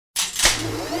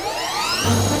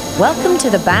Welcome to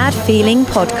the Bad Feeling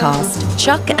Podcast.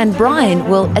 Chuck and Brian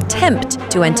will attempt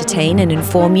to entertain and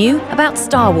inform you about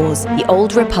Star Wars, The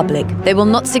Old Republic. They will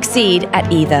not succeed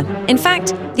at either. In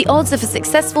fact, the odds of a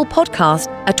successful podcast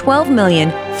are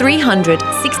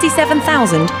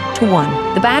 12,367,000 to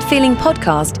 1. The Bad Feeling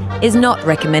Podcast is not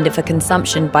recommended for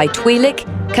consumption by Twi'lek,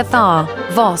 Cathar,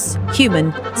 Voss,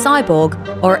 human, cyborg,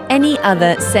 or any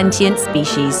other sentient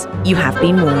species. You have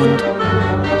been warned.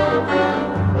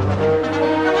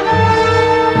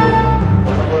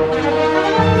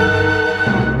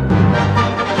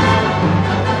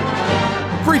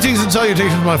 Greetings and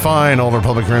salutations, my fine Old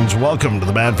Republic friends. Welcome to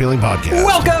the Bad Feeling Podcast.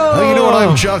 Welcome! How you doing?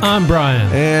 I'm Chuck. I'm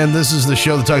Brian. And this is the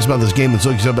show that talks about this game that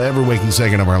soaks up every waking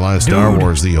second of our lives, Star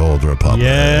Wars, The Old Republic.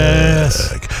 Yes.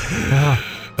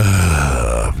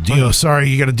 Sorry,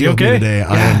 you got to deal with me today.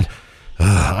 Yeah.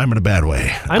 I'm in a bad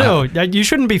way. I know. You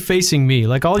shouldn't be facing me.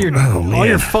 Like, all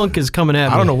your funk is coming at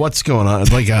me. I don't know what's going on.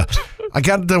 It's like I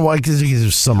got the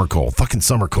summer cold. Fucking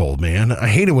summer cold, man. I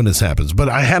hate it when this happens. But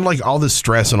I had like all this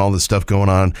stress and all this stuff going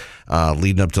on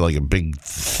leading up to like a big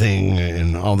thing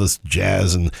and all this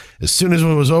jazz. And as soon as it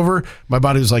was over, my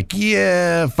body was like,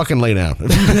 yeah, fucking lay down.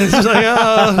 It's like,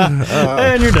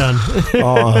 and you're done.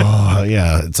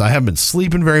 Yeah. I haven't been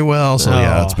sleeping very well. So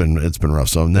yeah, it's been rough.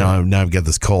 So now I've got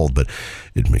this cold, but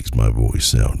it makes my voice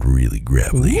sound really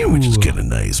gravelly, which is kind of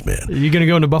nice, man. Are you going to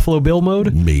go into Buffalo Bill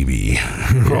mode? Maybe.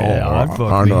 Yeah, I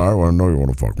know you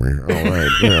want to fuck me. All right.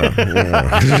 Yeah.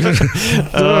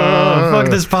 Fuck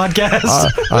this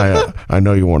podcast. I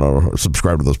know you want to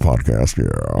subscribe to this podcast.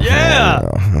 Yeah.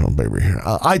 Oh, baby.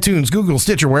 iTunes, Google,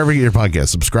 Stitcher, wherever you get your podcast.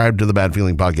 Subscribe to the Bad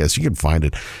Feeling Podcast. You can find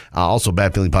it. Also,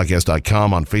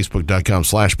 badfeelingpodcast.com, on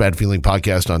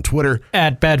Facebook.com/badfeelingpodcast, on Twitter.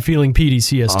 At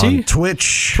badfeelingpdcst. On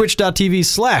Twitch.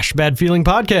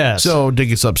 Twitch.tv/badfeelingpodcast. So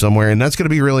dig us up somewhere, and that's going to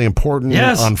be really important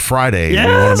on Friday. Yes.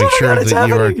 We want to make sure that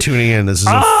happening. you are tuning in. This is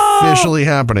officially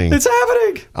happening. It's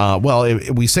happening.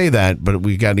 We say that, but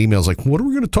we got emails like, what are we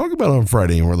going to talk about on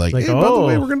Friday? And we're like, hey, by the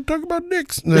way, we're going to talk about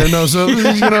dicks. No, so,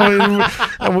 we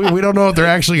don't know if they're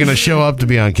actually going to show up to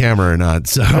be on camera or not.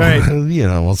 So,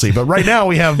 we'll see. But right now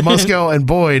we have Musco and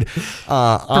Boyd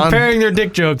preparing their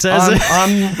dick jokes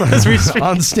as we speak.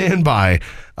 On standby.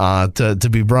 To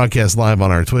be broadcast live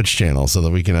on our Twitch channel so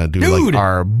that we can do like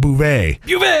our bouvet.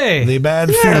 The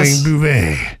Bad Feeling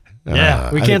bouvet.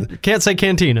 Yeah, we can't say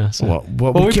cantina. So.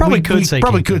 Well, we probably could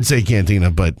say cantina,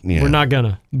 but we're not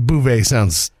gonna. Bouvet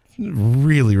sounds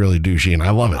really, really douchey, and I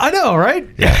love it. I know, right?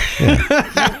 Yeah.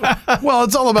 Well,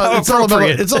 it's all about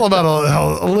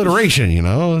alliteration, you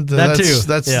know. That's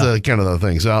the kind of the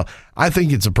thing. So I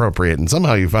think it's appropriate, and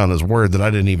somehow you found this word that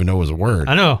I didn't even know was a word.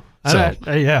 I know. So,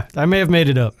 I may have made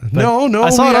it up. No, I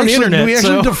saw it on the internet. We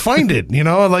actually defined it. You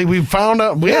know, like we found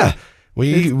out. Yeah.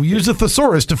 We used a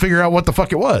thesaurus to figure out what the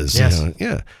fuck it was. Yes.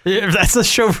 Yeah. That's the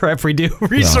show prep we do.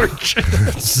 Research.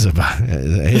 There's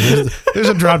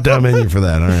a drop-down menu for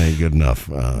that. All right, good enough.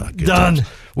 Done. Times.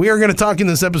 We are going to talk in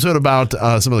this episode about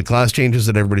some of the class changes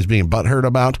that everybody's being butthurt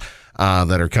about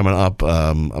that are coming up.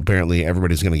 Apparently,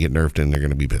 everybody's going to get nerfed and they're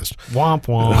going to be pissed. Womp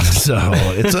womp. So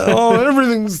it's,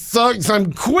 everything sucks.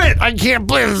 I'm quit. I can't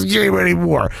play this game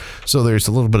anymore. So there's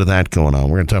a little bit of that going on.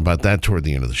 We're going to talk about that toward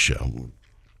the end of the show.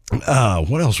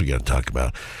 What else we got to talk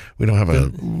about? We don't have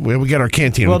we got our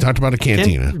cantina. We talked about a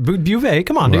cantina. Bouvet,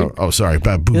 come on, dude. Sorry,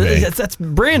 about Bouvet. That's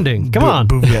branding. Come on.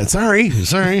 Bouvet. Sorry.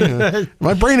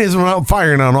 My brain isn't out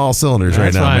firing on all cylinders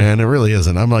right now, man. It really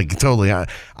isn't. I'm like totally. I'm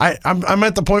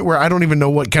at the point where I don't even know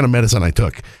what kind of medicine I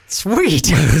took. Sweet.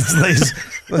 That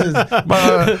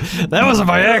was a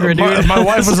Viagra, dude. My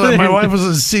wife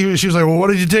was she was like, well, what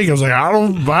did you take? I was like, I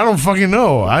don't fucking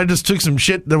know. I just took some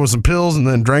shit. There was some pills and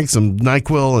then drank some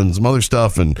NyQuil and some other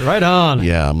stuff. And right on.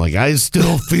 Yeah, I'm like, I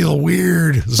still feel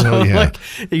weird. So yeah, like,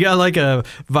 you got like a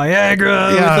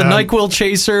Viagra with a NyQuil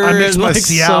chaser. I mixed my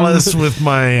Cialis with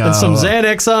my and some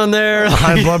Xanax on there.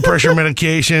 High blood pressure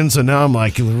medication. So now I'm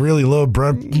like really low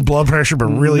blood pressure, but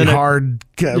really hard.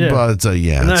 But And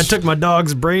then I took my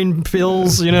dog's brain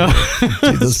pills. You know,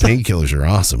 dude, those painkillers are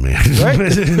awesome, man. Right?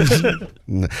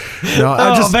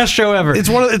 Best show ever. It's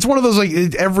one of those like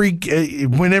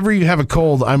whenever you have a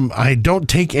cold, I don't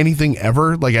take anything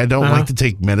ever. Like I don't like to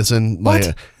take medicine. What?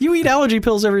 Like, you eat allergy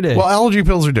pills every day. Well, allergy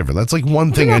pills are different. That's like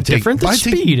one thing I take. Different. That's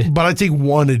speed. But I take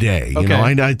one a day. You know,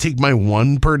 I take my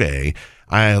one per day.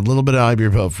 I had a little bit of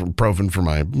ibuprofen for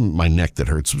my neck that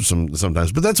hurts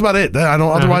sometimes, but that's about it.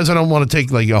 Otherwise, I don't want to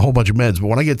take like a whole bunch of meds. But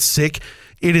when I get sick,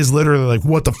 it is literally like,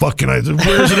 what the fuck can I do?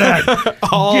 Where's it at?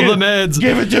 All the meds.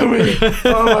 Give it to me.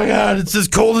 Oh my God, it's this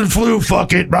cold and flu.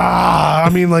 Fuck it. I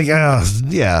mean, like, yeah,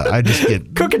 I just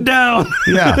get. Cook it down.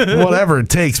 Yeah, whatever it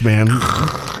takes, man.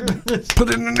 Put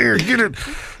it in there. Get it.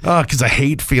 Because I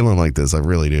hate feeling like this. I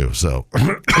really do. So.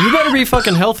 You better be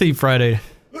fucking healthy Friday.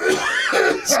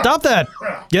 Stop that.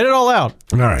 Get it all out.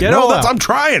 All right. Get it all out. I'm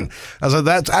trying. I was like,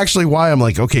 that's actually why I'm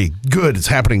like, okay, good. It's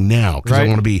happening now because I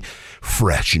want to be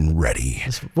fresh and ready.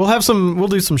 We'll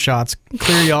do some shots.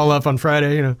 Clear you all up on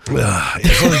Friday, you know.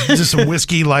 Just some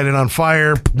whiskey, light it on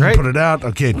fire, right. Put it out.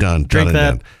 Okay, done. Drink that.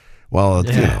 Done. Well,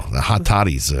 you know, the hot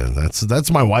toddies.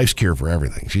 That's my wife's cure for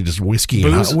everything. She just whiskey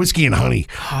and honey.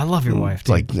 Oh, I love your wife. It's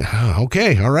like,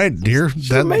 okay, all right, dear.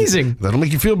 That's amazing. That'll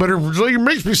make you feel better. It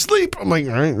makes me sleep. I'm like,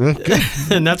 all right, okay.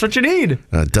 And that's what you need.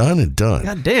 Done and done.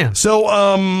 God damn. So,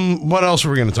 what else are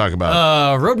we going to talk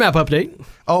about? Roadmap update.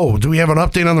 Oh, do we have an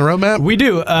update on the roadmap? We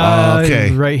do.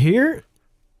 Okay. Right here.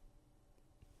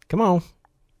 Come on.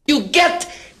 You get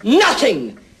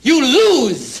nothing. You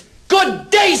lose. Good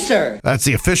day, sir. That's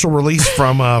the official release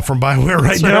from BioWare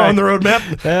right now on the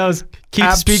roadmap. That was keep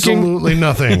speaking. Absolutely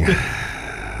nothing.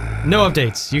 No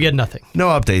updates. You get nothing. No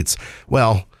updates.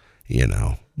 Well, you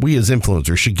know, we as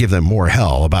influencers should give them more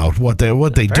hell about what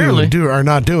they do or are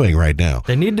not doing right now.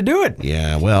 They need to do it.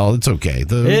 Yeah, well, it's okay.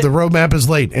 The roadmap is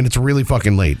late, and it's really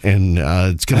fucking late, and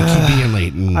it's going to keep being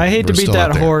late. And I hate to beat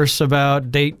that horse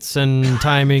about dates and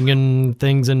timing and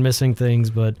things and missing things,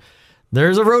 but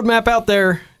there's a roadmap out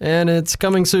there, and it's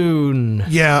coming soon.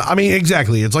 Yeah, I mean,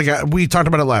 exactly. It's like we talked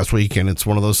about it last week, and it's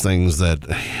one of those things that,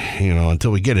 you know,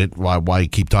 until we get it, why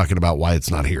keep talking about why it's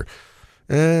not here?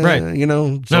 Right. You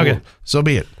know, so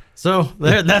be it. So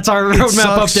that's our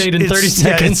roadmap update in 30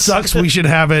 seconds. Yeah, it sucks. We should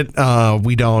have it.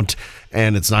 We don't,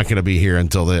 and it's not going to be here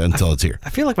until it's here. I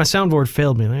feel like my soundboard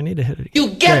failed me. I need to hit it. You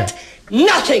get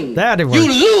nothing. That it works.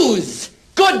 You lose.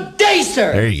 Good day,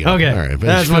 sir. There you go. Okay. All right.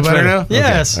 That's much better now?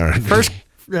 Yes. Okay. All right. First,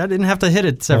 I didn't have to hit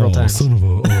it several times.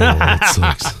 That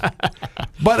sucks.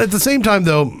 But at the same time,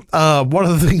 though, one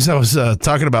of the things I was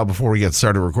talking about before we got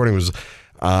started recording was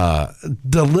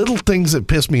the little things that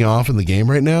piss me off in the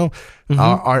game right now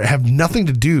have nothing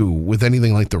to do with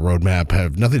anything like the roadmap,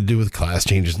 have nothing to do with class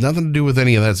changes, nothing to do with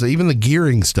any of that. So even the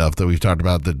gearing stuff that we've talked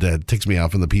about that ticks me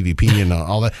off in the PvP and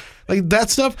all that, like that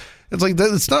stuff. It's like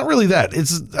that. It's not really that.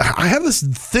 I have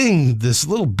this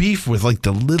little beef with like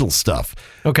the little stuff.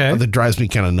 Okay. That drives me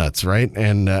kind of nuts, right?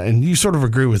 And you sort of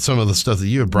agree with some of the stuff that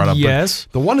you have brought up. Yes.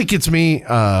 But the one that gets me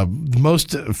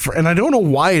most, and I don't know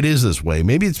why it is this way.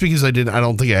 Maybe it's because I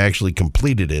don't think I actually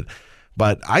completed it,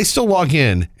 but I still log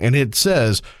in and it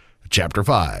says Chapter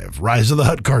 5, Rise of the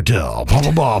Hutt Cartel. Blah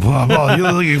blah blah blah blah.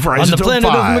 You're looking for on the planet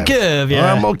 5. Of Makiv.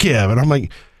 Yeah. I'm Makiv, and I'm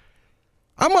like.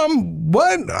 I'm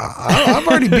what? I've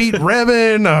already beat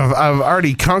Revan. I've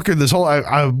already conquered this whole.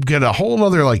 I've got a whole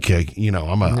other you know.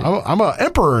 I'm a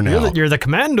emperor now. You're the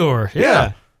commander.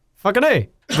 Yeah. Fucking A.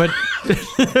 But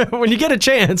when you get a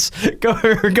chance, go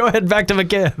ahead back to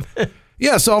Makiv.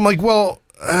 Yeah. So I'm like, well,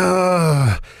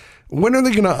 when are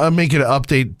they gonna make it an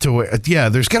update to it? Yeah,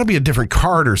 there's got to be a different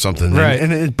card or something.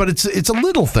 Right. But it's a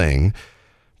little thing.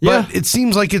 But it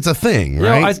seems like it's a thing,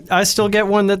 right? You know, I still get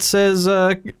one that says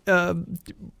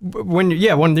when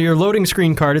your loading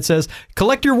screen card, it says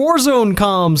collect your Warzone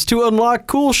comms to unlock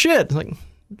cool shit. Like,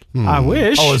 I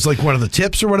wish. Oh, it's like one of the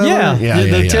tips or whatever. Yeah.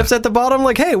 The tips at the bottom,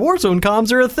 like, hey, Warzone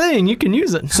comms are a thing. You can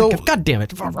use it. So, God damn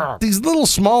it! These little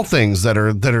small things that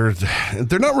are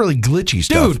they're not really glitchy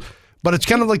stuff. Dude. But it's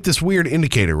kind of like this weird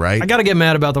indicator, right? I got to get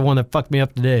mad about the one that fucked me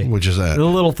up today. Which is that? The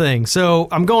little thing. So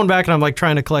I'm going back and I'm like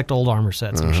trying to collect old armor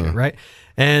sets and shit, right?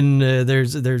 And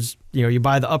there's you know, you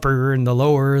buy the upper and the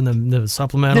lower and the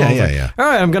supplemental. Yeah. All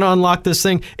right, I'm going to unlock this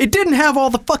thing. It didn't have all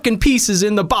the fucking pieces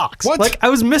in the box. What? Like, I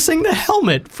was missing the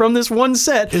helmet from this one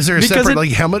set. Is there a separate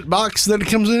helmet box that it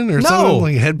comes in or something?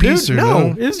 Like a headpiece? Dude,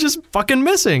 no, it was just fucking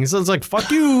missing. So it's like, fuck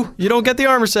you. You don't get the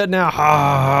armor set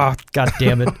now. God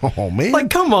damn it. Oh, man. Like,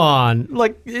 come on.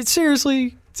 Like,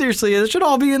 seriously, it should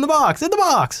all be in the box. In the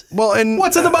box. Well, and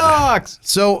what's in the box?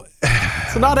 So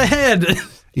it's not a head.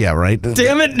 Yeah, right.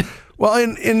 Damn it. Well,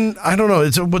 and I don't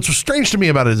know. What's strange to me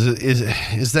about it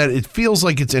is that it feels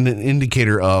like it's an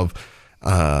indicator of, you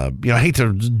know, I hate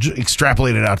to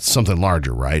extrapolate it out to something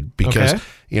larger, right? Because,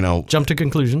 you know. Jump to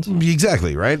conclusions.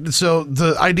 Exactly, right? So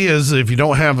the idea is if you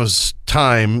don't have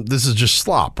time, this is just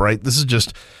slop, right? This is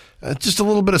just just a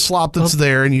little bit of slop that's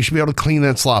there, and you should be able to clean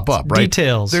that slop up, right?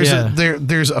 Details,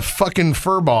 There's a fucking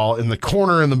fur ball in the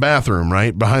corner in the bathroom,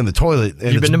 right, behind the toilet,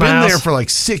 and it's been there for like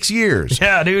 6 years.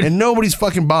 Yeah, dude. And nobody's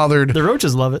fucking bothered. The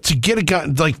roaches love it. To get a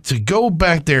gun, like to go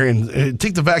back there and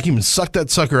take the vacuum and suck that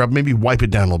sucker up, maybe wipe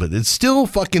it down a little bit. It's still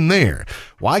fucking there.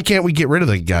 Why can't we get rid of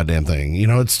the goddamn thing? You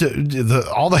know, it's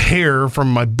all the hair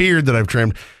from my beard that I've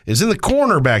trimmed is in the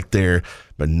corner back there,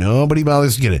 but nobody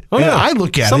bothers to get it. And I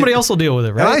look at somebody else will deal with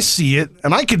it, right? And I see it,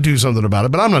 and I could do something about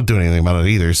it, but I'm not doing anything about it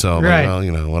either. So, right. Well,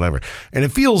 you know, whatever. And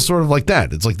it feels sort of like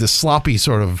that. It's like this sloppy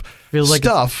sort of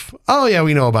stuff. Oh yeah,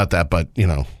 we know about that, but you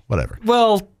know, whatever.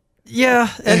 Well, yeah.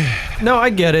 No, I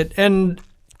get it, and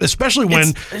especially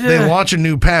when they launch a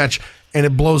new patch and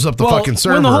it blows up the fucking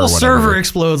server. When the whole or server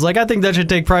explodes, like I think that should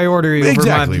take priority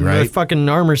over my fucking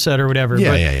armor set or whatever.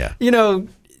 Yeah. You know,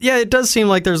 yeah, it does seem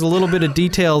like there's a little bit of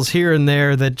details here and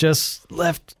there that just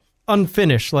left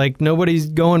unfinished. Like nobody's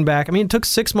going back. I mean, it took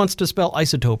 6 months to spell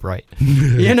isotope right.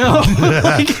 You know,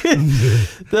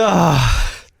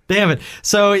 damn it.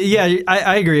 So yeah,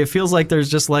 I agree. It feels like there's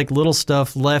just like little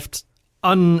stuff left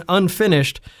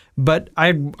unfinished. But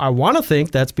I want to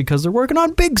think that's because they're working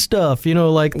on big stuff, you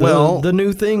know, like the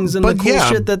new things and the cool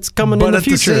shit that's coming in the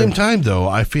future. But at the same time, though,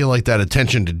 I feel like that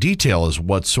attention to detail is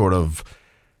what sort of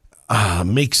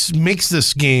makes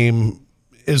this game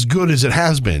as good as it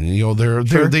has been. You know,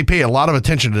 they pay a lot of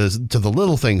attention to the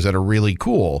little things that are really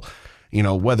cool. You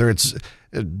know, whether it's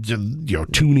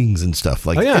tunings and stuff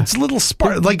like it's little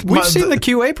spark. Like we've seen the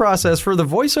QA process for the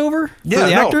voiceover for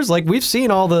the actors. Like we've seen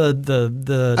all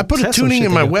the. I put a tuning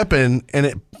in my weapon and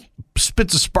it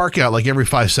spits a spark out like every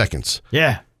 5 seconds.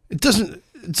 Yeah, it doesn't.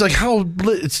 It's like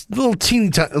it's little teeny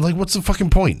tiny. Like what's the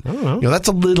fucking point? I don't know. You know, that's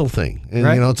a little thing, and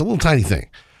you know, it's a little tiny thing.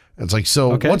 It's like,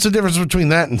 so what's the difference between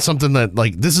that and something that,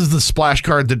 like, this is the splash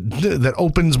card that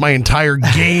opens my entire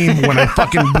game when I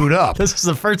fucking boot up. This is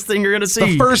the first thing you're going to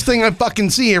see. The first thing I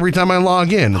fucking see every time I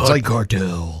log in. It's like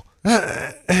Cartel.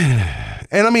 And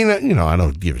I mean, you know, I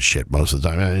don't give a shit most of the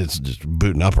time. It's just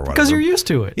booting up or whatever. Because you're used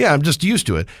to it. Yeah, I'm just used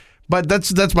to it. But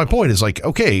that's my point. Is like,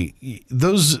 okay,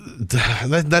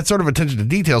 that sort of attention to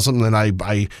detail is something that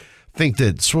I think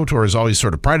that SWTOR has always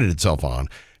sort of prided itself on.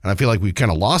 And I feel like we've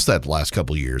kind of lost that the last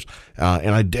couple of years,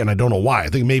 and I don't know why. I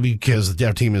think maybe because the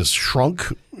dev team has shrunk,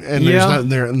 and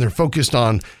they're focused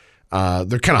on,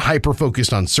 they're kind of hyper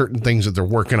focused on certain things that they're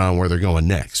working on where they're going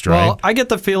next, right? Well, I get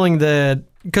the feeling that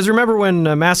because remember when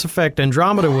Mass Effect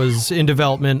Andromeda was in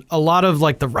development, a lot of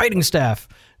like the writing staff,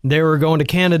 they were going to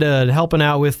Canada and helping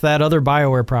out with that other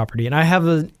BioWare property. And I have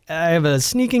a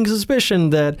sneaking suspicion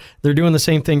that they're doing the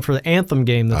same thing for the Anthem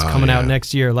game that's coming out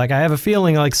next year. Like I have a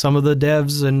feeling like some of the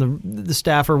devs and the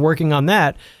staff are working on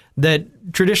that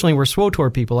traditionally were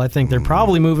SWTOR people. I think they're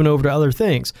probably moving over to other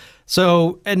things.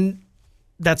 So, and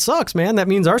that sucks, man. That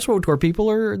means our SWTOR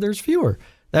people there's fewer.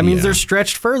 That means they're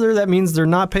stretched further. That means they're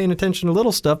not paying attention to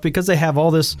little stuff because they have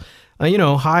all this,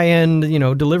 high-end,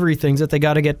 delivery things that they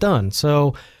got to get done.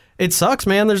 So it sucks,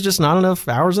 man. There's just not enough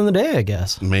hours in the day, I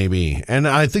guess. Maybe. And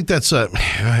I think that's,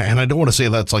 and I don't want to say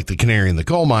that's like the canary in the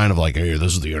coal mine of like, hey,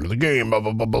 this is the end of the game, blah,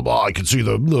 blah, blah, blah, blah. I can see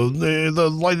the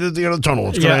light at the end of the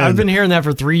tunnel. I've been hearing that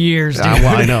for 3 years, dude.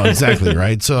 Well, I know, exactly,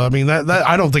 right? So, I mean, that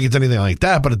I don't think it's anything like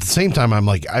that. But at the same time, I'm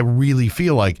like, I really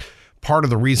feel like part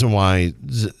of the reason why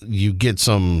you get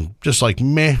some just like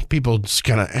meh people just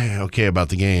kind of okay about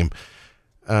the game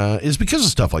is because of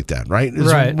stuff like that, right?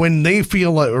 Right. When they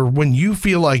feel like, or when you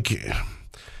feel like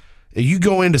you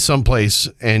go into some place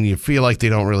and you feel like they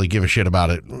don't really give a shit about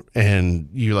it, and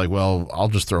you're like, well, I'll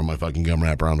just throw my fucking gum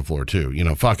wrapper on the floor too.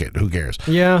 Fuck it, who cares?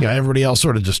 Yeah. Everybody else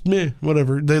sort of just meh,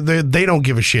 whatever. They don't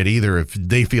give a shit either if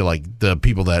they feel like the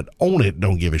people that own it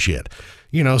don't give a shit.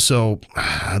 So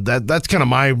that's kind of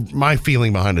my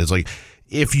feeling behind it. Is like,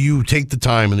 if you take the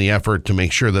time and the effort to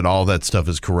make sure that all that stuff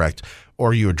is correct,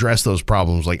 or you address those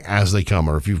problems like as they come,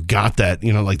 or if you've got that,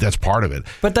 like that's part of it.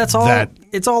 But that's all.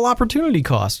 It's all opportunity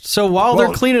cost. So while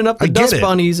they're cleaning up the dust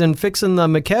bunnies and fixing the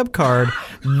McKeb card,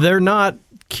 they're not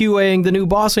QAing the new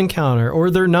boss encounter, or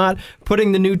they're not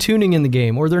putting the new tuning in the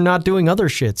game, or they're not doing other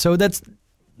shit. So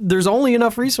there's only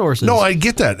enough resources. No, I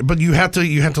get that, but you have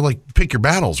to like pick your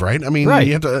battles, right? I mean,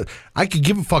 you have to. I could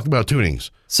give a fuck about tunings.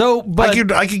 So, but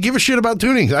I could give a shit about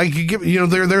tunings. I could give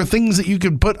there are things that you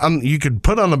could put on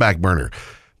the back burner,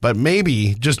 but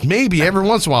maybe just maybe every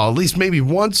once in a while, at least maybe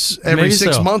once every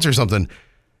 6 months or something,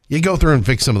 you go through and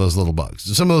fix some of those little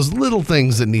bugs, some of those little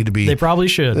things that need to be. They probably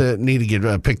should need to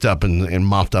get picked up and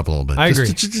mopped up a little bit. I agree.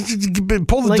 Just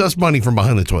pull the dust bunny from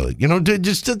behind the toilet.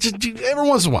 Just every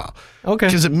once in a while. Okay.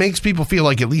 Because it makes people feel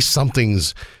like at least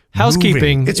something's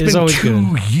housekeeping. It's is been always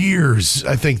 2 good. years,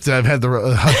 I think, that I've had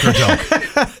the Hut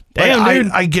Cartel. Damn,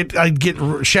 dude. I get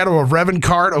Shadow of Revan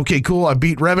card. Okay, cool. I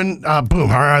beat Revan. Boom.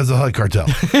 Rise of the Hutt Cartel.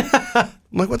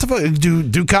 I'm like, what the fuck?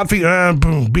 Do Codfeet.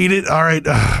 Boom. Beat it. All right.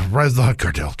 Rise of the Hutt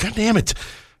Cartel. God damn it.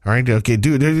 All right, okay,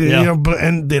 dude, you know,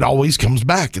 and it always comes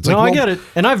back. It's like, I get it,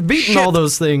 and I've beaten all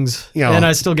those things, and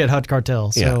I still get Hutt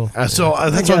Cartel. So, that's what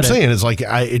I'm saying. It's like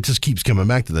it just keeps coming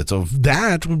back to that. So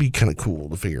that would be kind of cool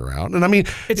to figure out. And I mean,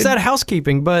 it's that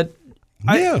housekeeping, but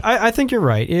I think you're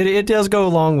right. It does go a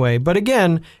long way. But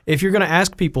again, if you're going to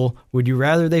ask people, would you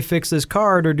rather they fix this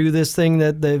card or do this thing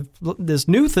this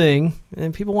new thing?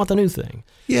 And people want the new thing.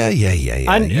 Yeah.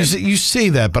 You say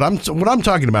that, but what I'm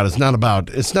talking about is not about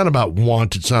want. It's not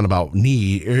about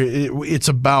need. It's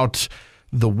about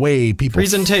the way people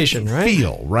presentation,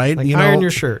 feel, right? Like iron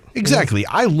your shirt. Exactly.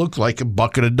 I look like a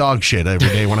bucket of dog shit every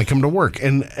day when I come to work,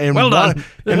 and well done.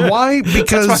 And why?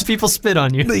 Because that's why people spit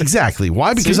on you. Exactly.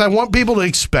 Why? Because I want people to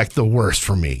expect the worst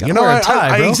from me. You know, wear a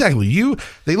tie, bro. Exactly.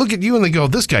 They look at you and they go,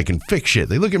 "This guy can fix shit."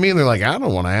 They look at me and they're like, "I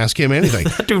don't want to ask him anything."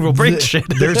 That dude will break shit.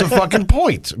 There's a fucking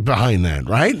point behind that,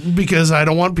 right? Because I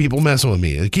don't want people messing with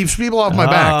me. It keeps people off my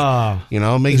back. You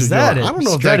know, makes is that go, it? I don't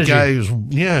know Strategy. if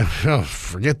that guy is.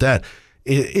 Forget that.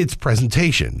 It's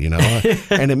presentation, you know,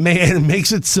 and it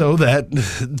makes it so that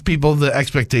the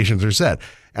expectations are set,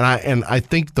 and I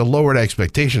think the lowered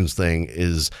expectations thing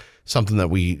is something that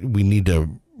we need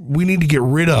to get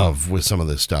rid of with some of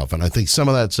this stuff, and I think some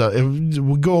of that stuff it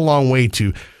would go a long way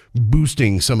to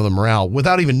boosting some of the morale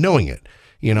without even knowing it.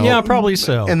 You know, yeah, probably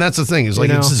so. And that's the thing is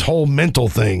like it's this whole mental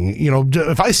thing. You know,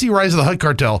 if I see Rise of the Hutt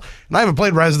Cartel and I haven't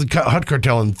played Rise of the Hutt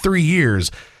Cartel in 3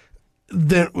 years.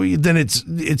 Then it's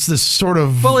this sort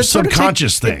of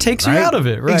subconscious thing. It takes right? you out of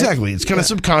it, right? Exactly. It's kind of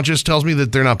subconscious. Tells me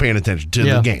that they're not paying attention to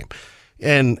the game.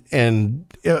 And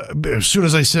as soon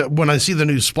as when I see the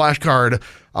new splash card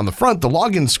on the front, the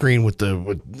login screen with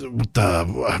the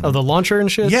the launcher and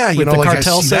shit. Yeah, with the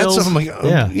cartel I see sales. that stuff. I'm like,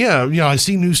 I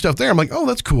see new stuff there. I'm like, oh,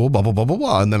 that's cool. Blah blah blah blah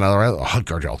blah. And then Hutt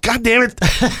Cartel. God damn it.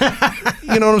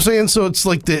 You know what I'm saying? So it's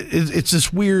like it's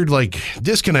this weird like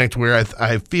disconnect where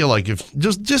I feel like if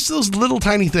just those little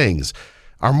tiny things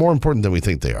are more important than we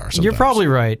think they are. Sometimes. You're probably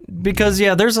right. Because,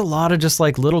 there's a lot of just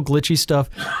like little glitchy stuff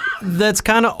that's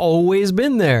kind of always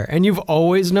been there. And you've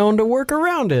always known to work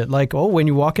around it. Like, when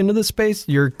you walk into this space,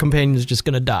 your companion is just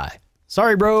going to die.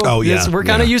 Sorry, bro. Oh, yeah. We're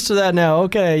kind of used to that now.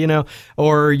 Okay,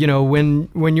 Or,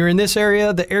 when you're in this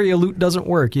area, the area loot doesn't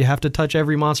work. You have to touch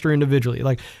every monster individually.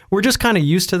 Like, we're just kind of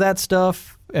used to that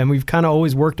stuff. And we've kind of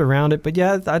always worked around it.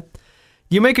 But,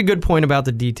 you make a good point about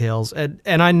the details, and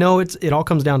I know it all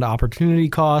comes down to opportunity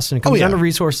costs and it comes down to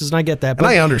resources, and I get that. But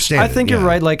and I understand. I think you're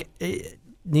right. Like, it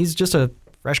needs just a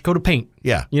fresh coat of paint.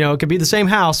 Yeah. It could be the same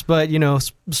house, but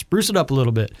spruce it up a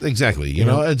little bit. Exactly. You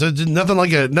know, it's nothing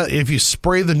like if you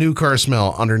spray the new car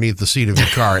smell underneath the seat of your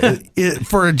car it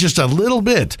for just a little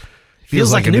bit.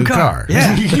 Feels like a new car.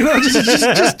 Yeah.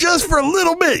 just for a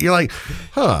little bit. You're like,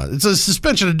 it's a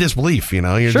suspension of disbelief.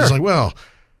 You're just like, well.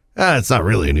 It's not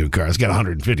really a new car. It's got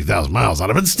 150,000 miles on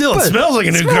it, but still, it smells like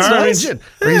a new car. Nice. I mean, shit.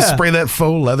 Or you spray that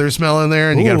faux leather smell in there,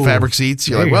 and you got fabric seats.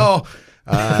 You're like, well,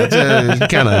 it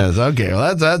kind of okay.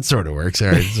 Well, that sort of works.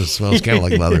 It just smells kind of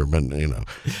like leather, but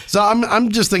So I'm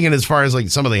just thinking as far as like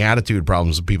some of the attitude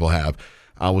problems that people have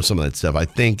with some of that stuff. I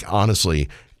think honestly,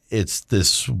 it's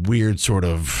this weird sort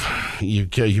of you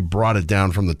brought it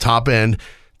down from the top end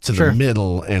to the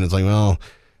middle, and it's like, well.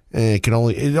 It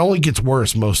only gets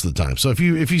worse most of the time. So if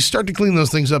you start to clean those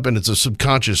things up and it's a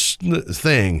subconscious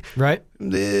thing, right?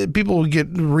 People will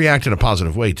react in a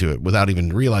positive way to it without even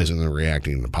realizing they're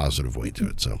reacting in a positive way to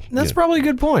it. So that's probably a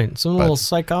good point. Some little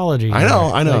psychology. I know.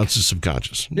 Like, it's just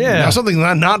subconscious. Yeah. Now something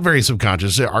not very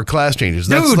subconscious are class changes.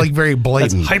 That's like very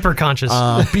blatant. That's hyper conscious.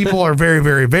 People are very,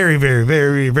 very, very, very,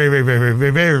 very, very, very,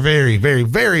 very, very, very, very,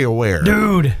 very aware.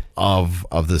 Dude.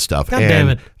 Of this stuff. God damn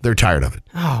it. They're tired of it.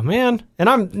 Oh, man. And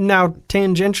I'm now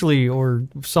tangentially or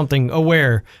something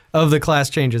aware of the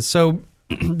class changes. So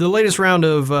the latest round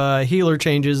of healer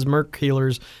changes, Merc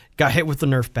healers, got hit with the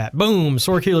Nerf bat. Boom.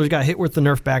 Sorc healers got hit with the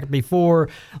Nerf bat before.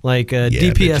 Like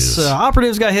DPS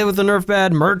operatives got hit with the Nerf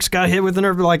bat. Mercs got hit with the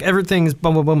Nerf bat. Like everything's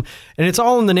boom, boom, boom. And it's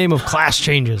all in the name of class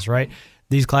changes, right?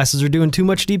 These classes are doing too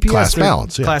much DPS. Class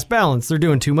balance, yeah. Class balance. They're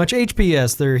doing too much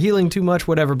HPS. They're healing too much,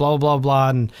 whatever, blah, blah, blah.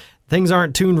 And things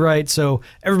aren't tuned right, so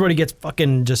everybody gets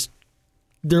fucking just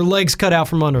their legs cut out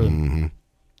from under them.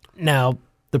 Mm-hmm. Now,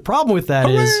 the problem with that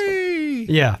is...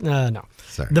 Yeah, no.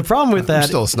 Sorry. The problem with that... I'm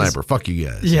still a sniper. Fuck you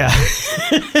guys. Yeah.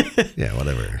 Yeah,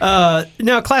 whatever.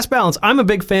 Now, class balance. I'm a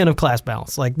big fan of class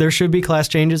balance. Like, there should be class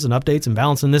changes and updates and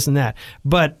balance and this and that.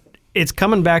 But it's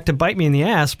coming back to bite me in the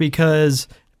ass because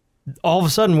all of a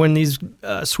sudden, when these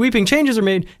sweeping changes are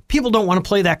made, people don't want to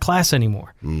play that class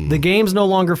anymore. The game's no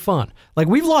longer fun. Like,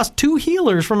 we've lost 2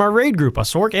 healers from our raid group, a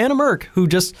Sork and a Merc, who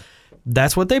just,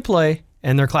 that's what they play,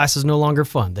 and their class is no longer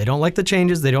fun. They don't like the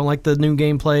changes, they don't like the new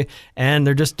gameplay, and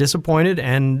they're just disappointed,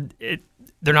 and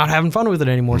they're not having fun with it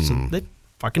anymore. So they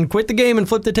fucking quit the game and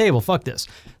flip the table. Fuck this.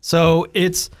 So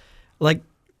it's like,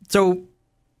 so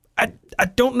I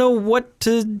don't know what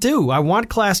to do. I want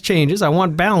class changes. I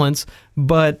want balance,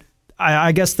 but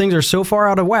I guess things are so far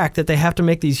out of whack that they have to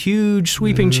make these huge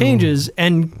sweeping changes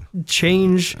and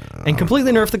change and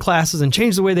completely nerf the classes and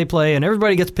change the way they play, and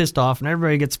everybody gets pissed off and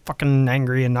everybody gets fucking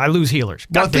angry, and I lose healers.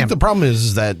 Well, I think the problem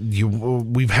is that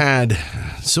we've had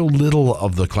so little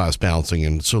of the class balancing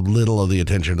and so little of the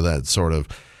attention to that sort of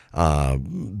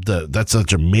that's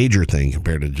such a major thing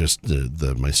compared to just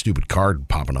my stupid card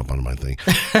popping up on my thing.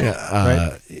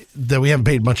 Right. That we haven't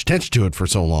paid much attention to it for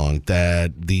so long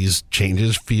that these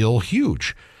changes feel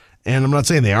huge. And I'm not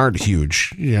saying they aren't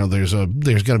huge. You know, there's going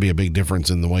to be a big difference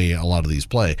in the way a lot of these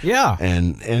play. Yeah.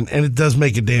 And it does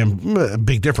make a damn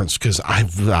big difference because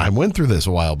I went through this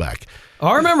a while back.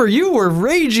 I remember you were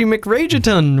Ragey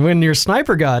McRageaton when your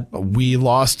sniper got. We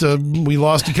lost a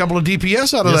couple of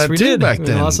DPS out of that too back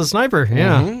then. We lost a sniper,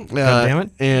 yeah. God damn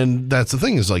it! And that's the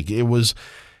thing is like it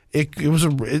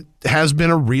has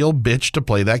been a real bitch to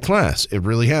play that class. It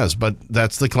really has. But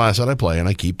that's the class that I play, and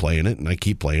I keep playing it, and I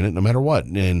keep playing it no matter what.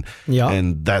 And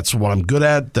that's what I'm good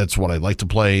at. That's what I like to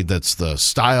play. That's the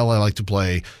style I like to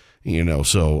play. You know,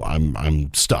 so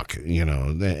I'm stuck. You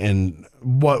know, and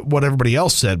what everybody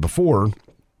else said before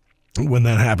when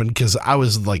that happened, because I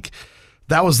was like,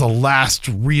 that was the last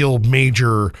real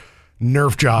major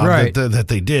nerf job that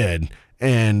they did.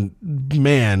 And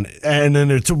man, and then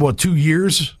it's 2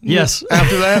 years? Yes.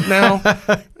 After that now,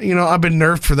 you know, I've been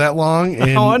nerfed for that long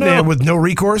and with no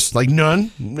recourse, like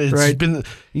none. It's been,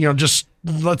 you know,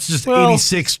 let's just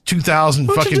 86, 2000 why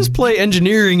don't fucking. You just play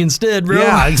engineering instead, bro.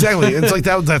 Yeah, exactly. It's like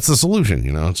that's the solution,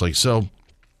 you know. It's like, so,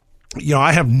 you know,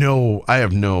 I have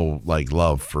no like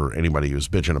love for anybody who's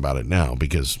bitching about it now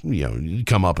because, you know, you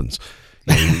come up and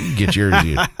you get yours,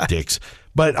 you dicks.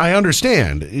 But I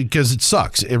understand because it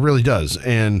sucks. It really does.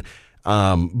 And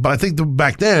but I think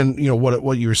back then, you know,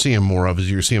 what you were seeing more of is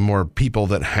you were seeing more people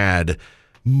that had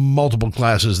multiple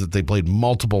classes that they played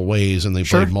multiple ways and they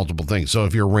played multiple things. So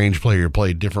if you're a range player, you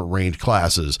played different range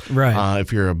classes. Right.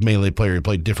 If you're a melee player, you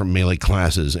played different melee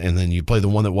classes, and then you play the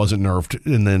one that wasn't nerfed,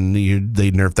 and then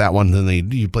they nerfed that one, and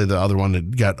then you play the other one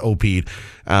that got OP'd,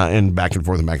 and back and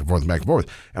forth and back and forth and back and forth.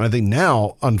 And I think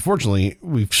now, unfortunately,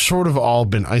 we've sort of all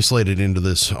been isolated into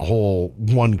this whole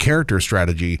one character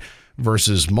strategy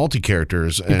versus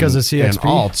multi-characters because of CXP. And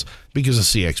alts because of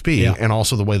CXP and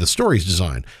also the way the story's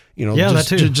designed. You know,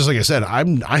 just like I said,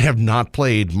 I have not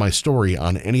played my story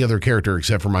on any other character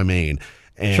except for my main.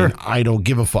 And I don't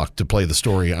give a fuck to play the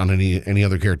story on any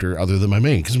other character other than my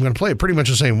main because I'm going to play it pretty much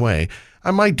the same way.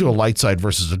 I might do a light side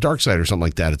versus a dark side or something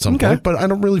like that at some point, but I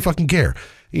don't really fucking care.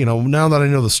 You know, now that I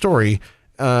know the story,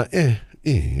 okay,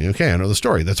 I know the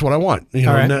story. That's what I want. You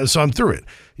know, so I'm through it.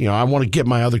 You know, I want to get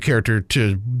my other character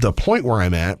to the point where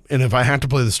I'm at, and if I have to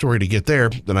play the story to get there,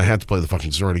 then I have to play the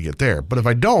fucking story to get there. But if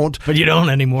I don't... But you don't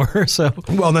anymore, so...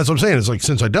 Well, that's what I'm saying. It's like,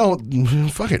 since I don't,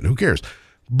 fuck it, who cares?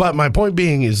 But my point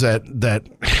being is that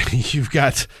you've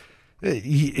got...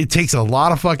 It takes a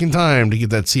lot of fucking time to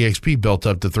get that CXP built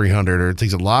up to 300, or it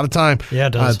takes a lot of time it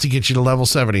does. To get you to level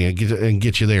 70 and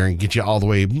get you there and get you all the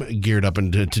way geared up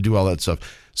and to do all that stuff.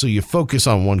 So you focus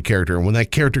on one character, and when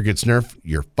that character gets nerfed,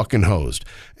 you're fucking hosed.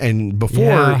 And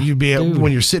before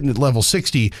when you're sitting at level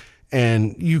 60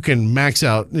 and you can max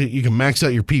out your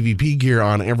PvP gear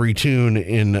on every tune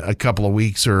in a couple of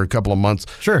weeks or a couple of months.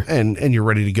 Sure. And you're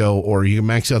ready to go, or you can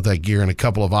max out that gear in a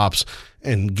couple of ops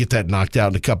and get that knocked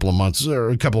out in a couple of months or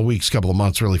a couple of weeks, couple of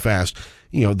months really fast.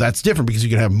 You know, that's different because you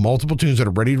can have multiple tunes that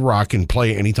are ready to rock and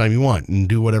play anytime you want and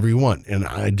do whatever you want. And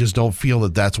I just don't feel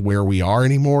that that's where we are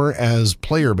anymore as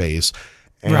player base.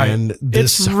 And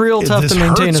it's real tough to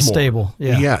maintain a stable.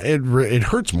 Yeah, it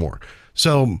hurts more.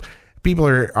 So people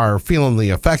are feeling the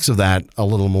effects of that a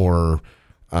little more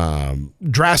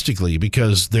drastically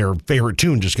because their favorite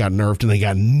tune just got nerfed and they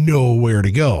got nowhere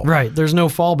to go. Right. There's no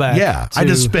fallback. Yeah. I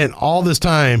just spent all this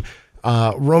time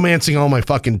romancing all my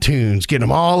fucking tunes, getting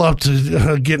them all up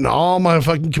to getting all my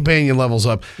fucking companion levels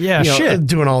up. Yeah,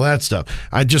 doing all that stuff.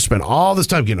 I just spent all this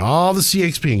time getting all the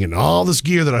CXP and getting all this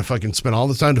gear that I fucking spent all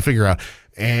this time to figure out.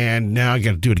 And now I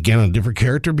got to do it again on a different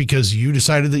character because you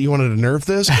decided that you wanted to nerf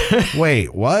this.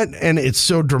 Wait, what? And it's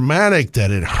so dramatic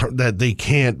that they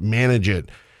can't manage it,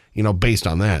 you know, based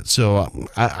on that. So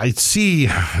I see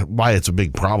why it's a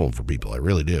big problem for people. I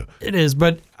really do. It is,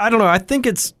 but I don't know. I think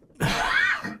it's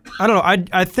I don't know.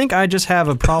 I think I just have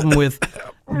a problem with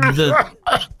the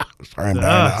Sorry,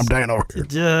 I'm dying over here.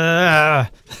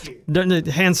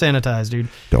 hand sanitize, dude.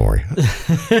 Don't worry.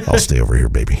 I'll stay over here,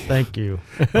 baby. Thank you.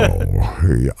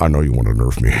 Oh, I know you want to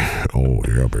nerf me. Oh,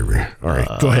 yeah, baby. All right,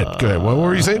 go ahead. What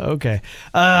were you saying? Okay.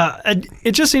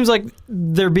 It just seems like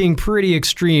they're being pretty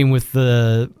extreme with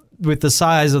the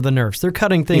size of the nerfs. They're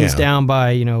cutting things down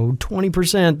by,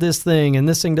 20% this thing, and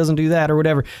this thing doesn't do that or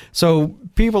whatever. So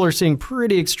people are seeing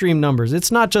pretty extreme numbers.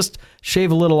 It's not just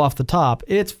shave a little off the top.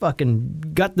 It's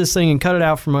fucking gut this thing and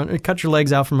cut your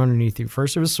legs out from underneath you.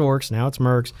 First it was Sorks, now it's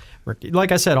Mercs.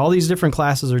 Like I said, all these different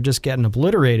classes are just getting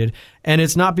obliterated, and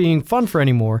it's not being fun for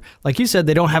anymore. Like you said,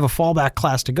 they don't have a fallback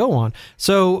class to go on.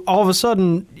 So all of a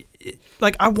sudden,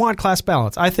 I want class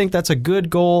balance. I think that's a good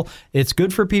goal. It's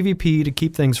good for PvP to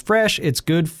keep things fresh. It's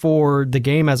good for the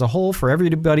game as a whole, for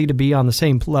everybody to be on the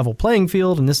same level playing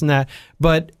field and this and that.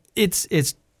 But it's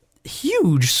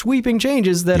huge sweeping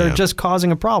changes that are just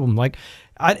causing a problem.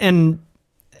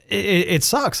 It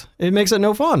sucks. It makes it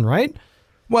no fun, right?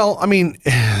 Well, I mean,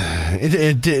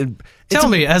 Tell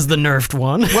me, as the nerfed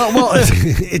one. Well,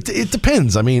 it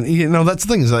depends. I mean, that's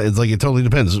the thing. It's like it totally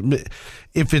depends.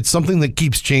 If it's something that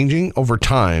keeps changing over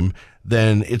time,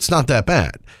 then it's not that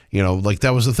bad. Like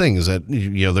that was the thing, is that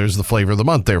there's the flavor of the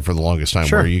month there for the longest time,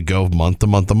 where you go month to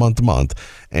month to month to month,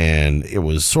 and it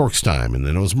was Sork's time, and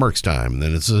then it was Merc's time, and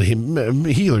then it's a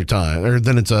healer time, or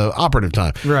then it's a operative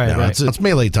time. Right. Now it's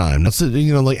melee time. That's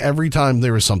every time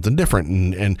there was something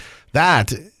different, and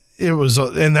that. It was,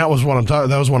 and that was what I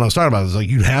was talking about. It's like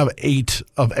you'd have 8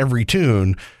 of every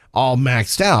tune all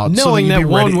maxed out, knowing that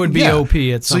one would be OP at some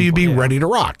point. So you'd be ready to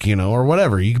rock, or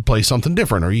whatever. You could play something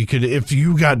different, or you could, if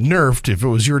you got nerfed, if it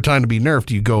was your time to be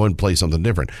nerfed, you go and play something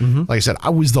different. Mm-hmm. Like I said,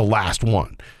 I was the last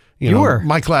one. You were.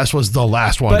 My class was the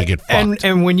last one to get fucked.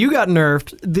 And when you got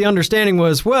nerfed, the understanding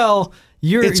was, well,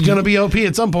 it's going to be OP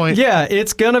at some point. Yeah,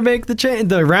 it's going to make the change.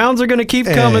 The rounds are going to keep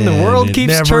coming. The world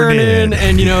keeps turning.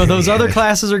 And, those other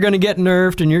classes are going to get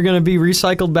nerfed, and you're going to be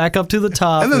recycled back up to the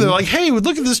top. And then they're like, hey,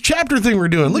 look at this chapter thing we're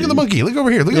doing. Look at the monkey. Look over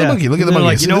here. Look at the monkey. Look at the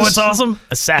monkey. Like, what's awesome?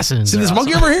 Assassins. See this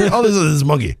monkey over here? Oh, this is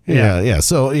monkey. Yeah.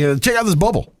 So, check out this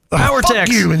bubble. Power fuck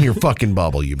techs. You and your fucking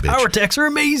bubble, you bitch. Power techs are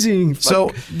amazing.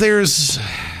 So there's,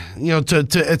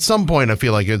 to at some point, I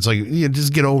feel like it's like,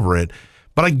 just get over it.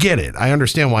 But I get it. I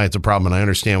understand why it's a problem, and I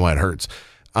understand why it hurts.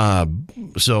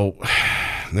 So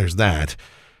there's that.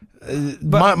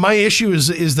 But my issue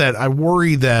is that I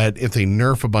worry that if they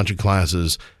nerf a bunch of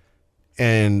classes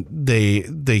and they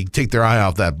take their eye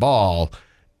off that ball,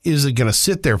 is it going to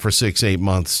sit there for 6-8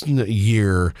 months, a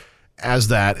year as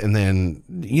that, and then,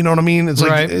 you know what I mean? It's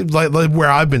like where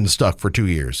I've been stuck for 2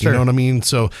 years. Sure. You know what I mean?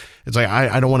 So it's like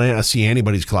I don't want to see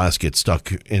anybody's class get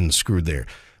stuck and screwed there.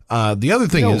 The other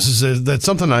thing is that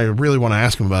something I really want to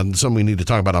ask them about, and something we need to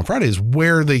talk about on Friday, is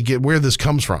where this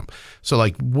comes from. So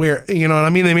like where, what I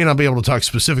mean? They may not be able to talk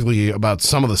specifically about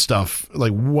some of the stuff,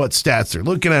 like what stats they're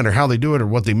looking at or how they do it or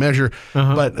what they measure.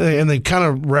 But, and they kind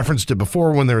of referenced it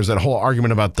before when there was that whole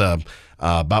argument about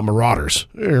Marauders.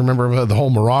 Remember the whole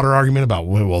Marauder argument about,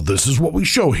 well, this is what we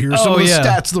show. Here's some of the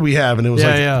stats that we have. And it was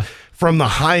from the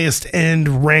highest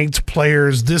end ranked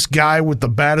players, this guy with the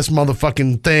baddest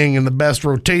motherfucking thing and the best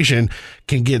rotation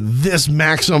can get this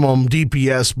maximum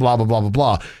DPS, blah, blah, blah, blah,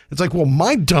 blah. It's like, well,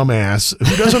 my dumbass,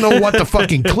 who doesn't know what to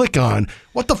fucking click on,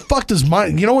 what the fuck does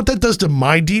you know what that does to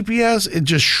my DPS? It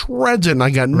just shreds it, and I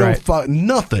got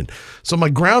nothing. So my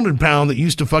grounded pound that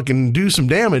used to fucking do some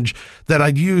damage that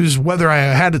I'd use whether I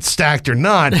had it stacked or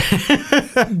not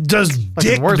does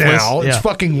dick now. It's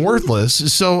fucking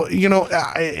worthless. So,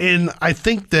 and I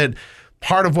think that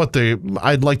part of what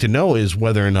I'd like to know is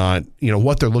whether or not,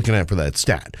 what they're looking at for that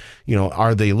stat.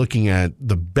 Are they looking at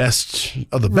the best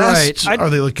of the best? Are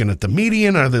they looking at the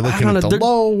median? Are they looking at the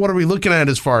low? What are we looking at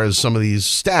as far as some of these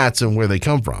stats and where they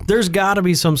come from? There's got to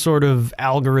be some sort of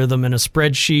algorithm in a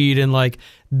spreadsheet, and like,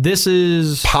 this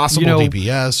is possible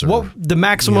DPS, or what the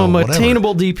maximum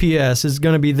attainable DPS is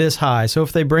going to be this high. So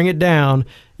if they bring it down,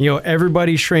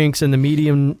 everybody shrinks and the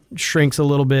median shrinks a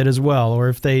little bit as well. Or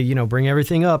if they, bring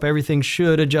everything up, everything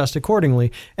should adjust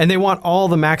accordingly. And they want all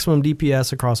the maximum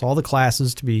DPS across all the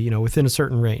classes to be, within a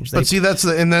certain range. But see, that's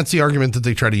the argument that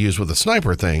they try to use with the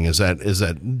sniper thing is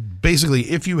that basically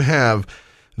if you have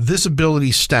this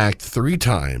ability stacked 3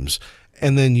 times,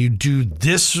 and then you do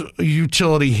this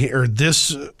utility here, or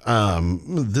this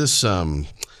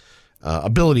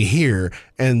ability here,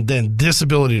 and then this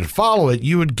ability to follow it,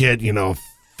 you would get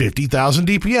 50,000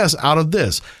 DPS out of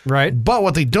this. Right. But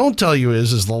what they don't tell you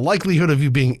is the likelihood of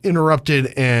you being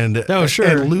interrupted and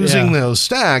losing those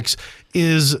stacks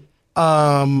is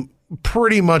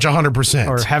pretty much 100%.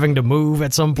 Or having to move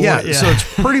at some point. Yeah, so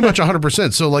it's pretty much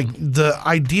 100%. So like the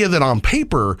idea that on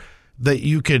paper that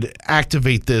you could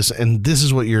activate this and this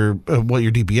is what your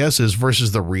DPS is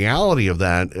versus the reality of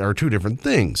that are two different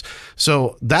things.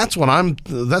 So that's what I'm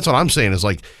saying is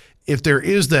like, if there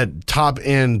is that top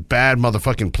end bad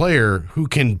motherfucking player who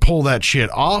can pull that shit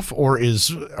off or has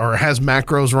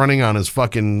macros running on his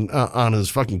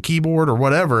fucking keyboard or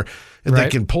whatever,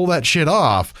 that can pull that shit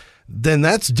off, then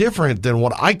that's different than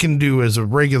what I can do as a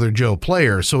regular Joe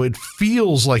player. So it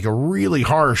feels like a really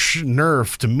harsh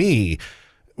nerf to me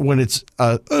when it's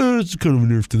kind of a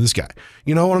nerf to this guy.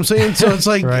 You know what I'm saying? So it's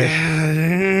like,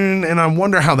 and I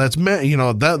wonder how that's meant. You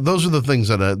know, those are the things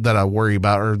that I worry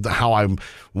about, or how I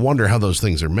wonder how those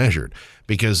things are measured,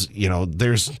 because you know,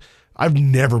 I've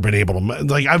never been able to,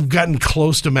 like, I've gotten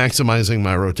close to maximizing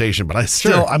my rotation, but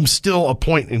I'm still a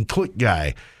point and click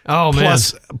guy. Oh,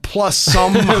 plus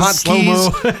some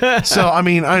hotkeys. So I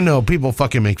mean, I know people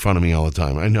fucking make fun of me all the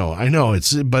time. I know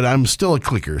but I'm still a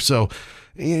clicker. So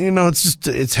you know,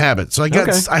 it's habit. So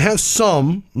I have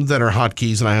some that are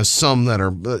hotkeys and I have some that are,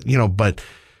 but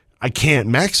I can't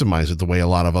maximize it the way a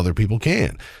lot of other people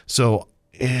can. So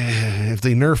if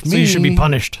they nerf me, so you should be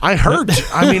punished. I hurt.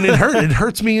 I mean, it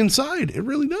hurts me inside. It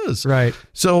really does. Right.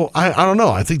 So I don't know.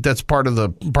 I think that's part of the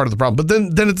problem. But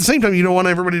then at the same time, you don't want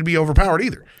everybody to be overpowered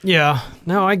either. Yeah.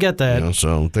 No, I get that. You know,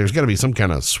 so there's got to be some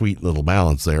kind of sweet little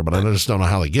balance there. But I just don't know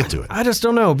how they get to it. I just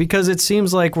don't know, because it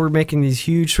seems like we're making these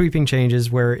huge sweeping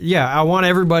changes where, I want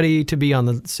everybody to be on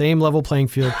the same level playing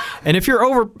field. And if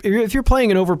you're playing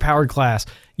an overpowered class,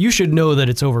 you should know that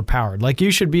it's overpowered. Like, you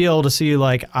should be able to see,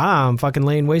 like, I'm fucking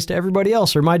laying waste to everybody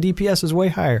else, or my DPS is way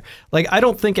higher. Like, I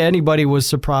don't think anybody was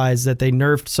surprised that they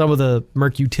nerfed some of the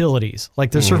Merc utilities,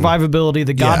 like the survivability,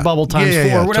 the God Bubble times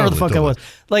 4, whatever the fuck it was.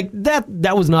 Like,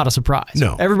 that was not a surprise.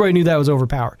 No. Everybody knew that was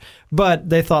overpowered. But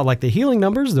they thought, like, the healing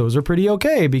numbers, those are pretty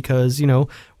okay, because,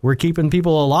 we're keeping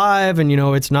people alive, and,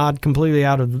 it's not completely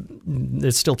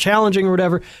it's still challenging or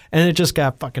whatever. And it just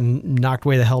got fucking knocked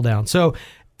way the hell down. So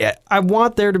I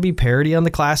want there to be parity on the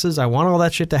classes. I want all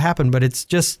that shit to happen, but it's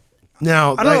just,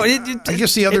 now, I don't know. I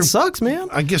guess it sucks, man.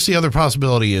 I guess the other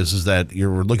possibility is that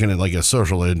you're looking at like a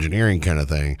social engineering kind of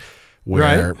thing,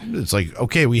 where it's like,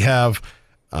 okay, we have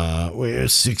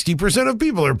 60% of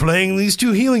people are playing these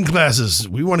two healing classes.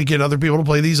 We want to get other people to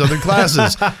play these other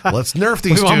classes. Let's nerf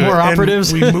these we want more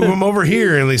operatives. We move them over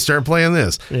here and they start playing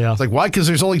this. Yeah. It's like, why? Because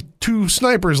there's only 2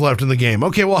 snipers left in the game.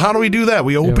 Okay, well, how do we do that?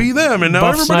 We OP them, and now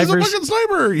buff everybody's snipers. a fucking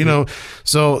sniper.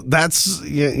 So that's,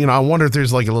 I wonder if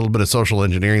there's like a little bit of social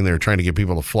engineering there, trying to get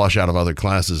people to flush out of other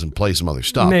classes and play some other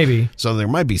stuff. Maybe. So there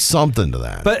might be something to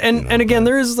that. But and again,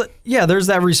 there's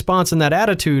that response and that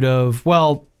attitude of,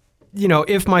 well,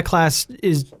 if my class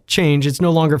is changed, it's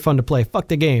no longer fun to play. Fuck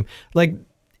the game. Like,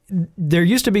 there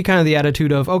used to be kind of the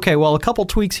attitude of, okay, well, a couple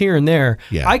tweaks here and there,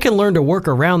 I can learn to work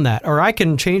around that, or I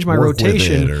can change my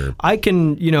rotation. I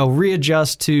can,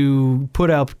 readjust to put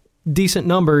up decent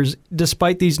numbers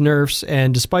despite these nerfs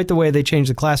and despite the way they change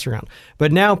the class around.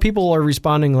 But now people are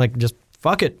responding like, just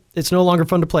fuck it. It's no longer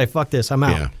fun to play. Fuck this. I'm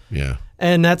out. Yeah.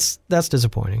 And that's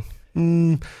disappointing.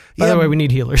 By the way, we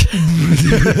need healers.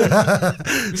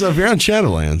 So if you're on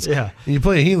Shadowlands and you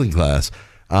play a healing class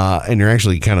and you're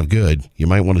actually kind of good, you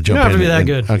might want to jump in. You don't have to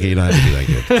be that good. Okay, you don't have to be that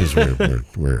good, because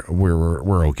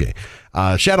we're okay.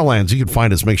 Shadowlands, you can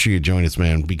find us. Make sure you join us,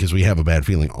 man, because we have a bad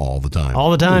feeling all the time. All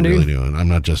the time, we dude. Really do. And I'm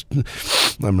not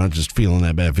just feeling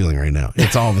that bad feeling right now.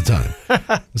 It's all the time.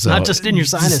 So, not just in your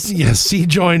sinus. Yes,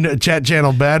 join chat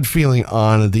channel Bad Feeling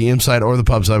on the imp side or the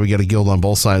pub side. We got a guild on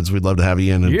both sides. We'd love to have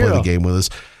you in and play the game with us.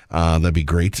 That'd be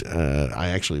great.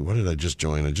 What did I just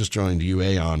join? I just joined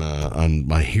UA on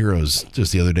my Heroes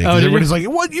just the other day. Everybody's like,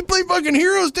 what, you play fucking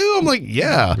Heroes too? I'm like,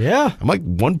 yeah. I'm like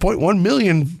 1.1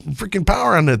 million freaking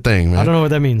power on that thing, man. I don't know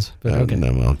what that means, but okay. No,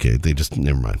 okay. They just,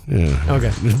 never mind. Yeah.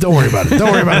 Okay. Don't worry about it.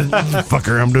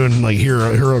 Fucker. I'm doing like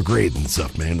hero grades and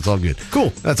stuff, man. It's all good.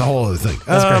 Cool. That's a whole other thing.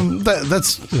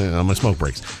 That's great. My smoke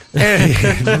breaks.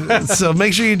 So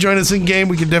make sure you join us in game.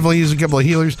 We could definitely use a couple of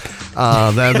healers.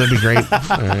 That'd be great.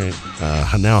 All right.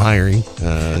 Now hiring.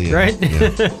 Right.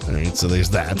 Yeah. All right. So there's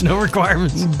that. No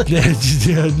requirements.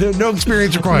 No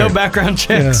experience required. No background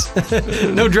checks.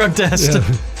 No drug test. Yeah.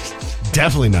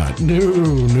 Definitely not.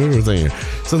 No thing.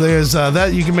 So there's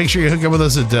that. You can make sure you hook up with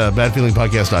us at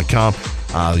badfeelingpodcast.com.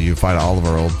 You find all of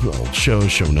our old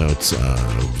shows, show notes,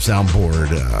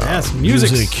 soundboard,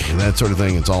 music, that sort of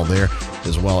thing. It's all there,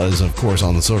 as well as, of course,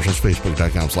 on the socials,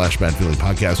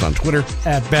 facebook.com/badfeelingpodcast, on Twitter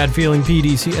at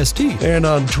badfeelingpdcst, and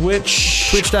on Twitch,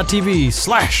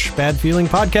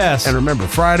 twitch.tv/badfeelingpodcast. And remember,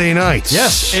 Friday nights.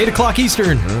 Yes, 8 o'clock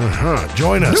Eastern.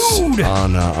 Join us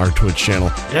on our Twitch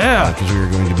channel. Yeah. Because we are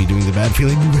going to be doing the Bad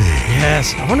Feeling movie.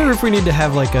 Yes. I wonder if we need to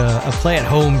have like a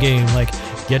play-at-home game, like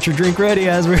get your drink ready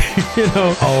as we're,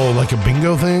 Oh, like a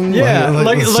bingo thing? Yeah.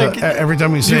 Like every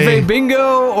time we say... Juve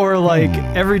bingo, or like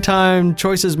every time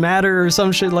choices matter or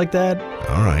some shit like that.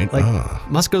 All right. Like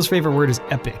Musco's favorite word is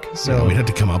epic. So yeah, we'd have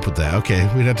to come up with that. Okay.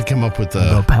 We'd have to come up with...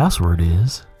 the password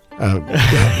is...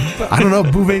 I don't know.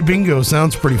 Bouvet bingo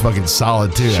sounds pretty fucking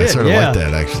solid too. I sort of like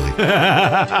that actually.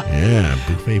 Yeah,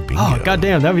 Bouvet bingo. Oh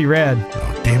goddamn, that'd be rad.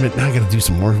 Oh damn it! Now I got to do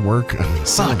some more work.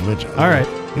 Fuck. All right.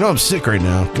 You know I'm sick right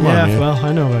now. Come on, man. Yeah, well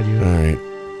I know about you. All right.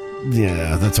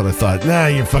 Yeah, that's what I thought. Nah,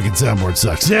 your fucking soundboard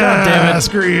sucks. Yeah, God damn it.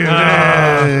 Screw you.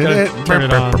 Turn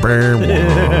it on.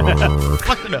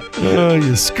 Fuck it up. Oh,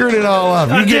 you screwed it all up.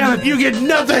 You get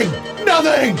nothing.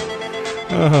 Nothing.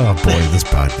 Oh boy, this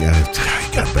podcast.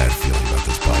 I got a bad feeling about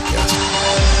this podcast.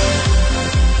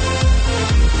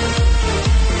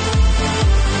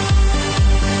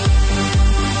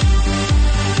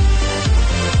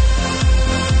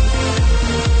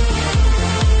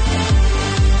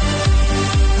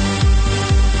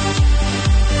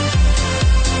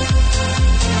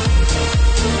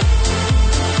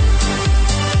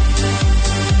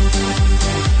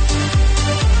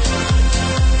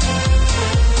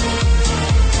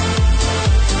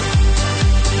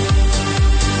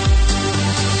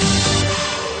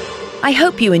 I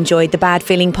hope you enjoyed the Bad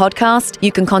Feeling Podcast.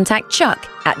 You can contact Chuck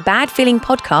at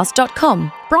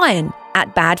badfeelingpodcast.com, Brian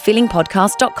at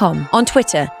badfeelingpodcast.com, on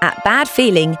Twitter at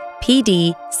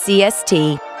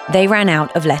badfeelingpdcst. They ran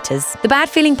out of letters. The Bad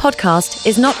Feeling Podcast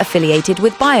is not affiliated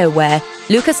with BioWare,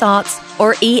 LucasArts,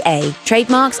 or EA.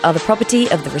 Trademarks are the property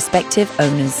of the respective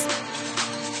owners.